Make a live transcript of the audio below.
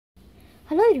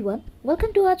Hello everyone,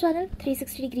 welcome to our channel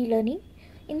 360 Degree Learning.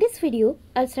 In this video,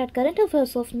 I'll start current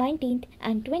affairs of 19th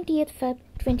and 20th Feb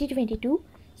 2022.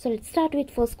 So let's start with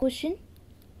first question.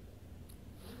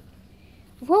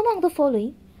 Who among the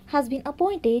following has been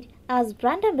appointed as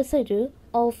brand ambassador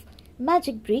of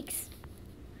Magic Bricks?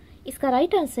 इसका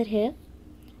right answer है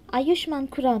Ayushman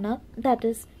Khurana, that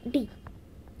is D.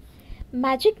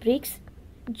 Magic Bricks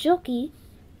जो कि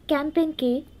campaign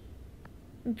के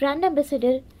brand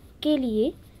ambassador के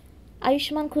लिए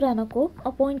आयुष्मान खुराना को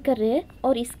appoint कर रहे हैं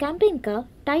और इस कैंपेन का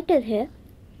टाइटल है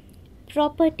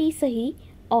प्रॉपर्टी सही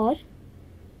और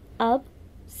अब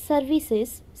सर्विसेज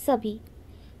सभी।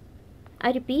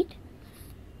 आई रिपीट,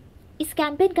 इस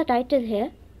कैंपेन का टाइटल है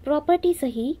प्रॉपर्टी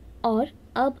सही और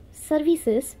अब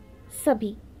सर्विसेज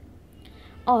सभी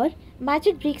और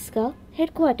मैजिक ब्रिक्स का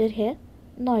हेडक्वार्टर है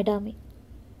नोएडा में।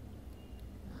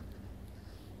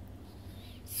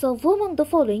 So, who among the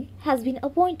following has been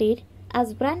appointed as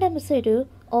brand ambassador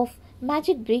of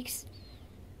Magic Bricks?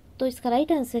 तो इसका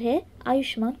राइट आंसर है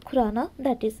Ayushman Khurana,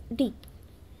 that is D.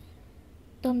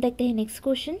 तो हम देखते हैं next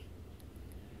question.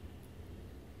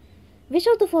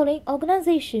 Which of the following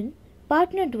organization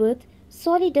partnered with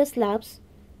Solidus Labs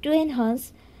to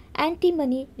enhance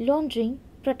anti-money laundering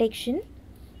protection?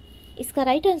 इसका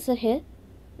right answer है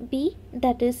B,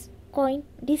 that is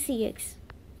CoinDCX।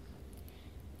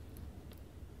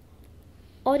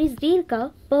 और इस डील का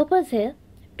पर्पस है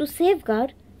to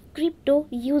safeguard crypto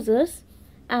users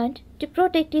and to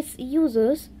protect it's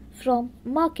users from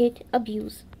market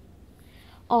abuse.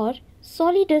 और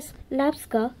solids labs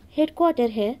का headquarter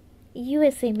है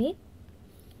USA में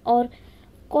और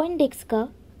कॉइनडेक्स का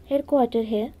हेडक्वार्टर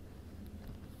है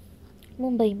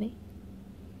मुंबई में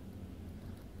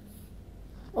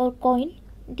और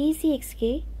CoinDCX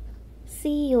के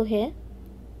सीईओ है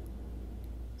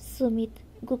Sumit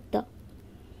Gupta.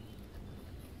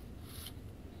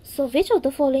 So, which of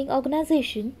the following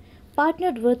organization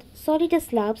partnered with Solidus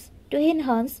Labs to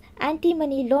enhance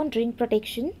anti-money laundering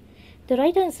protection? The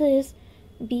right answer is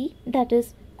B, that is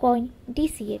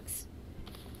CoinDCX.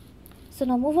 So,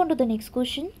 now move on to the next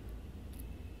question.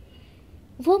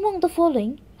 Who among the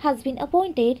following has been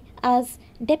appointed as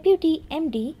Deputy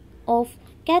MD of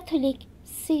Catholic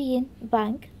Syrian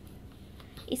Bank?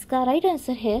 इसका right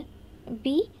answer है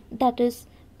B, that is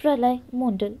प्रलय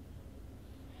मोंडल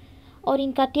और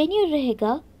इनका tenure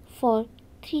रहेगा for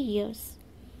 3 years।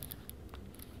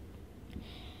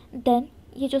 Then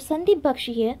ये जो संदीप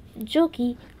बख्शी है जो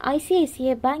कि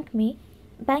ICICI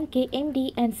बैंक के MD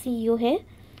एंड CEO है,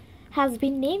 has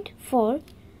been named for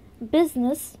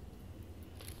business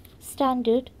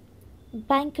standard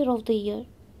banker of the year.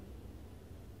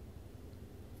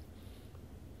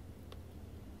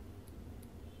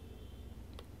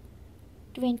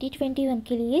 Twenty 2021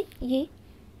 के लिए ये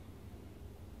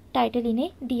टाइटल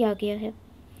इन्हें दिया गया है।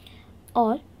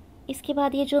 और इसके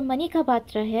बाद ये जो मनिका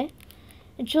बात्रा है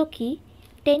जो कि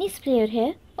टेनिस प्लेयर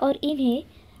है और इन्हें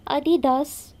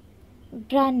अडिडास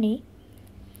ब्रांड ने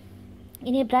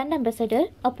इन्हें ब्रांड एम्बेसडर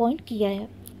अपॉइंट किया है।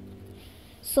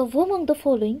 सो वो among the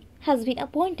following has been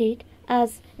appointed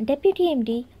as deputy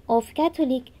MD of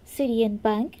Catholic Syrian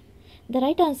bank. The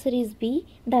right answer is B,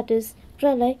 that is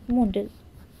प्रलय मोंडल।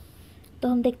 तो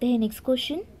हम देखते हैं next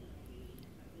question.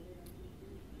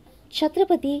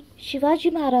 Chhatrapati Shivaji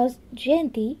Maharaj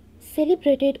Jayanti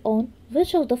celebrated on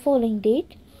which of the following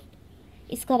date?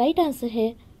 इसका right answer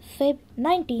है Feb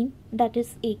 19, that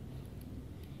is a.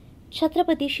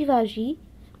 Chhatrapati Shivaji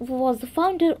was the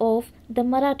founder of the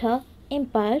Maratha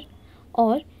empire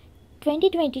और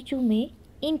 2022 में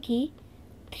इनकी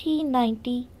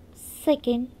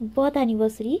 392nd बर्थ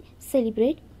एनिवर्सरी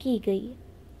सेलिब्रेट की गई।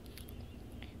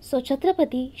 सो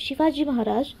छत्रपति शिवाजी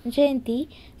महाराज जयंती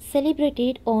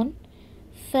सेलिब्रेटेड ऑन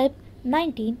Feb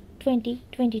 19,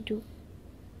 2022।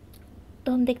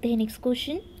 तो हम देखते हैं next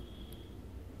question.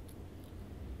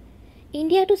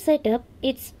 India to set up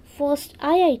it's first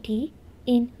IIT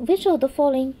in which of the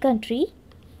following country?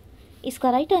 इसका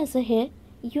राइट आंसर है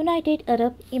यूनाइटेड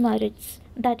अरब इमारेट्स,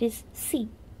 दैट इज सी।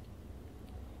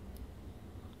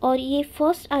 और ये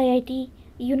फर्स्ट IIT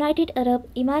यूनाइटेड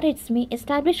अरब इमारेट्स में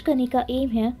एस्टैब्लिश करने का एम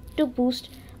है to boost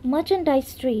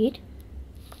merchandise trade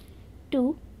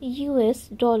to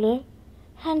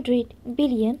 $100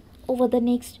 billion over the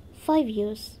next 5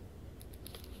 years.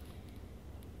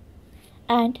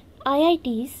 And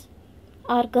IITs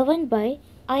are governed by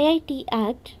IIT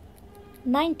Act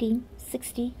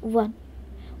 1961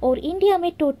 और India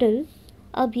में टोटल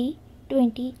अभी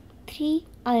 23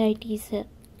 IITs है।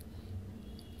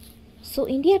 So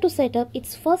India to set up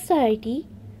its first IIT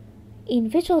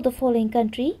in which of the following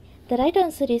country? The right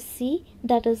answer is C,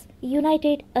 that is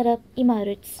United Arab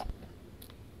Emirates.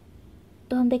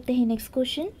 तो हम देखते हैं next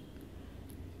question.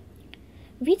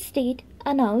 Which state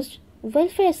announced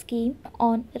welfare scheme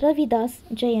on Ravidas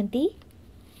जयंती?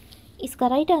 इसका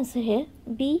right answer है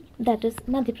B, that is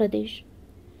Madhya Pradesh.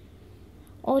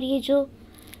 और ये जो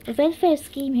welfare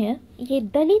scheme है ये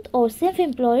दलित और सेल्फ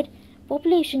एम्प्लॉयड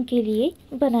पॉपुलेशन के लिए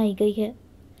बनाई गई है।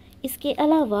 इसके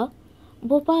अलावा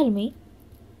भोपाल में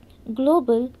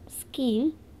ग्लोबल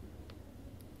स्किल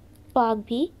पार्क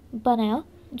भी बनाया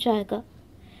जाएगा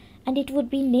and it would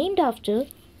be named after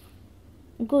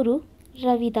Guru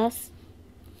Ravidas.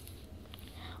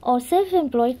 और सेल्फ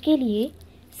एम्प्लॉयड के लिए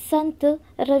संत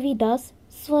रविदास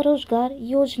स्वरोजगार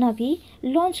योजना भी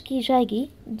लॉन्च की जाएगी,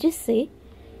 जिससे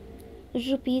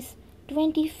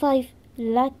 ₹25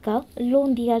 लाख का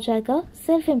लोन दिया जाएगा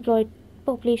सेल्फ एम्प्लॉयड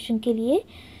पॉपुलेशन के लिए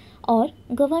और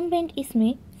गवर्नमेंट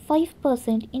इसमें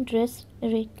 5% इंटरेस्ट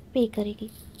रेट पे करेगी।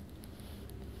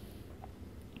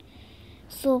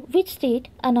 सो which state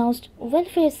announced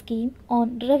welfare scheme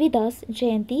on Ravidas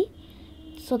Jayanti?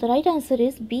 So the right answer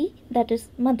is B, that is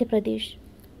Madhya Pradesh.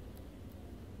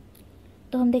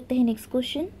 तो हम देखते हैं next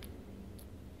question.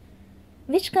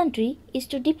 Which country is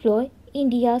to deploy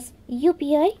India's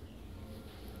UPI?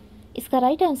 इसका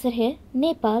राइट आंसर है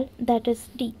नेपाल, दैट इज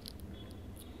डी।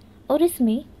 और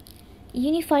इसमें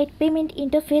यूनिफाइड पेमेंट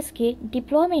इंटरफेस के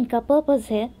deployment का पर्पस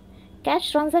है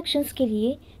कैश ट्रांजैक्शंस के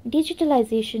लिए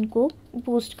डिजिटलाइजेशन को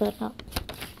बूस्ट करना।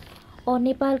 और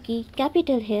नेपाल की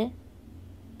कैपिटल है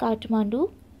काठमांडू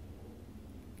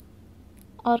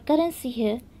और करेंसी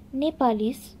है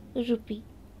नेपाली रुपी।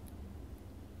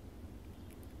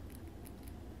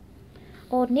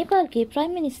 और नेपाल के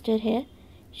प्राइम मिनिस्टर है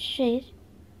Sher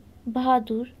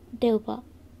Bahadur Deuba.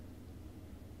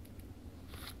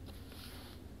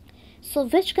 So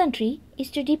which country is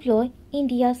to deploy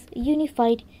India's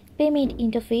unified payment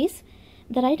interface?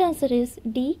 The right answer is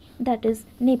D, that is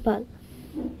Nepal.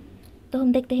 तो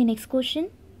हम देखते हैं next question.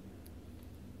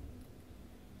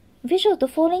 Which of the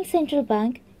following central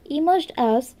bank emerged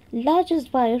as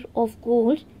largest buyer of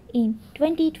gold in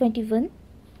 2021?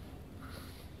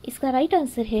 इसका right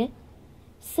answer है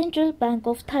central bank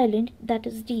of Thailand, that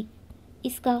is D.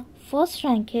 इसका first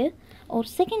rank है और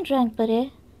second rank पर है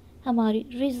हमारी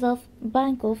रिजर्व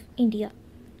बैंक ऑफ इंडिया।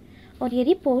 और ये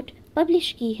रिपोर्ट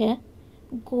पब्लिश की है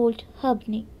गोल्ड हब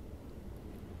ने।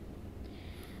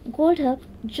 गोल्ड हब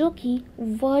जो कि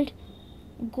वर्ल्ड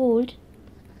गोल्ड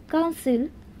काउंसिल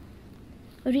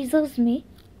रिजर्व्स में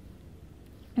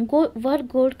वर्ल्ड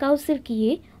गोल्ड काउंसिल की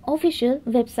ये ऑफिशियल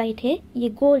वेबसाइट है ये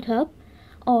गोल्ड हब।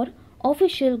 और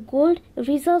ऑफिशियल गोल्ड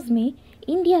रिजर्व्स में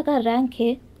इंडिया का रैंक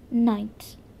है 9th।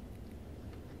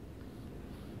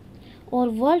 और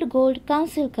वर्ल्ड गोल्ड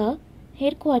काउंसिल का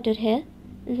हेडक्वार्टर है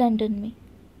लंदन में।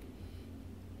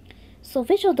 सो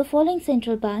which of the following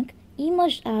central bank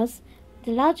emerged as the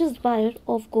largest buyer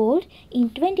of gold in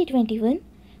 2021?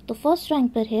 तो फर्स्ट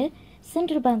रैंक पर है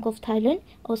सेंट्रल बैंक ऑफ थाईलैंड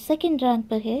और सेकंड रैंक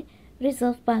पर है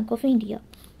रिजर्व बैंक ऑफ इंडिया।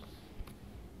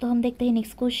 तो हम देखते हैं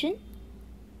नेक्स्ट क्वेश्चन।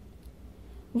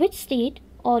 विच स्टेट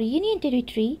और union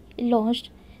territory launched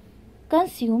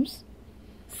consumes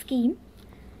scheme?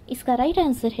 इसका राइट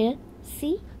आंसर है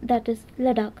सी, दैट इज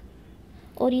लद्दाख।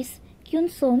 और इस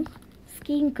क्यूनसोंग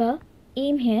स्कीम का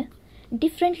एम है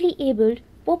डिफरेंटली एबल्ड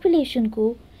पॉपुलेशन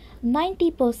को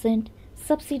 90%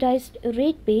 सब्सिडाइज्ड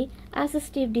रेट पे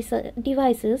assistive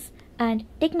devices and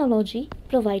technology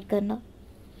provide करना।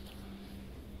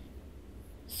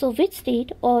 सो विच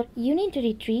स्टेट और union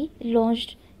territory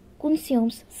launched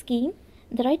consumes scheme?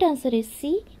 The right answer is C,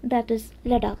 that is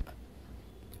Ladakh.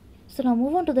 So now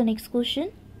move on to the next question.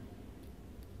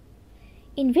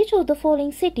 In which of the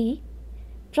following city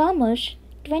Pramharsh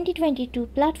 2022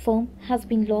 platform has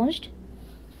been launched?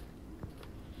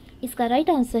 इसका right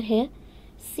answer है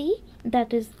C,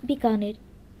 that is Bikaner.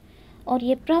 और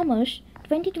ये परामर्श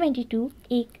 2022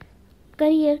 एक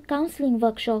career counselling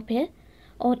workshop है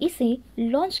और इसे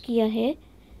launch किया है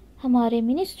हमारे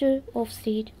minister of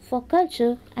state for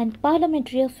culture and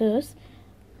parliamentary affairs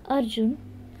Arjun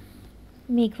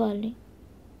Meghwal ने।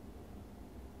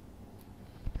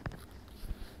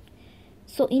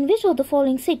 So in which of the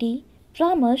following city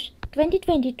Pramharsh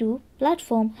 2022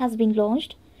 platform has been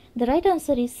launched? The right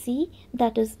answer is C,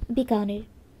 that is Bikaner.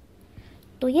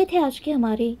 तो ये थे आज के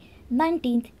हमारे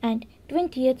 19th and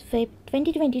 20th Feb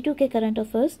 2022 के current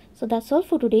affairs. So that's all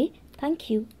for today. Thank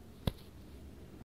you.